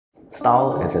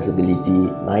Style, accessibility,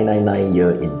 999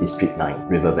 year in District 9,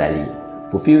 River Valley.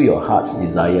 Fulfill your heart's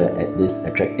desire at this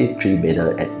attractive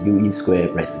 3-bedder at UE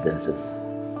Square Residences.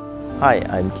 Hi,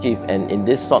 I'm Keith, and in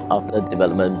this sought-after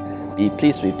development, be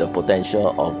pleased with the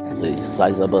potential of the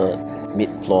sizeable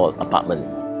mid-floor apartment.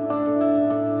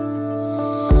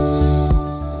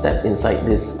 Step inside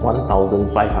this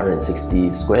 1,560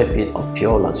 square feet of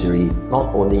pure luxury,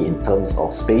 not only in terms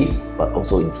of space, but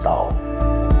also in style.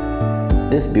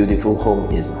 This beautiful home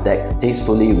is decked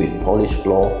tastefully with polished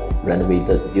floor,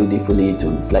 renovated beautifully to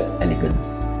reflect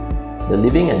elegance. The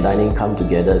living and dining come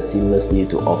together seamlessly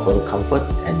to offer comfort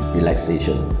and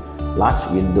relaxation.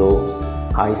 Large windows,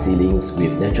 high ceilings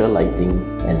with natural lighting,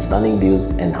 and stunning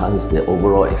views enhance the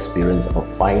overall experience of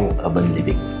fine urban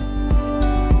living.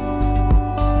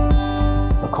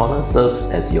 A corner serves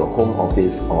as your home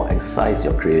office or exercise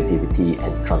your creativity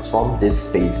and transform this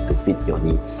space to fit your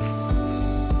needs.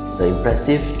 The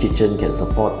impressive kitchen can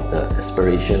support the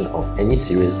aspiration of any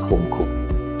serious home cook.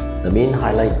 The main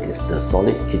highlight is the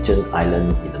solid kitchen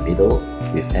island in the middle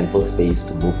with ample space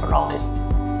to move around it.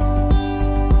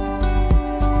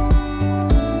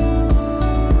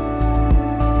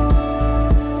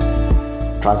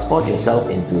 Transport yourself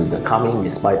into the calming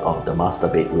respite of the master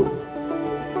bedroom.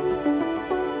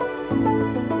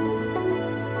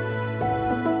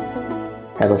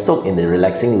 Have a soak in the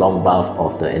relaxing long bath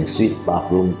of the ensuite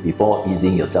bathroom before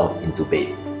easing yourself into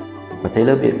bed. A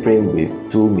tailored bed frame with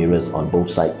 2 mirrors on both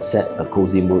sides set a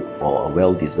cozy mood for a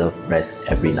well-deserved rest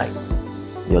every night.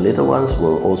 Your little ones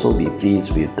will also be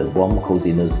pleased with the warm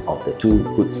coziness of the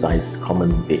 2 good-sized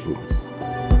common bedrooms.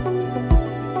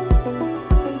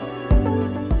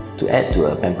 To add to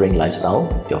a pampering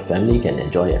lifestyle, your family can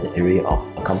enjoy an array of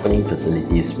accompanying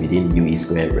facilities within UE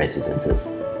Square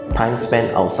Residences. Time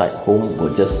spent outside home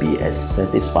will just be as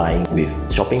satisfying with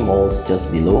shopping malls just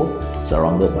below,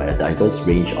 surrounded by a diverse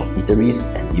range of eateries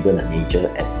and even a nature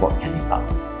at Fort Canning Park.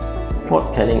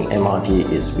 Fort Canning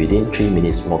MRT is within 3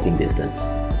 minutes walking distance.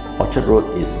 Orchard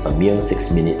Road is a mere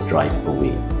 6-minute drive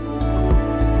away.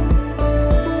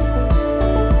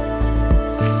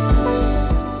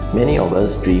 Many of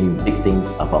us dream big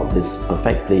things about this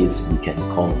perfect place we can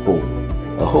call home.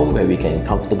 A home where we can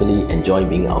comfortably enjoy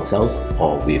being ourselves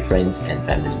or with friends and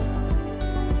family.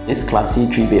 This classy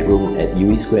 3-bedroom at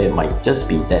UE Square might just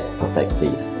be that perfect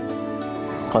place.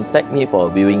 Contact me for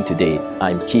a viewing today.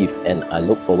 I'm Keith and I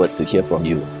look forward to hear from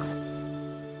you.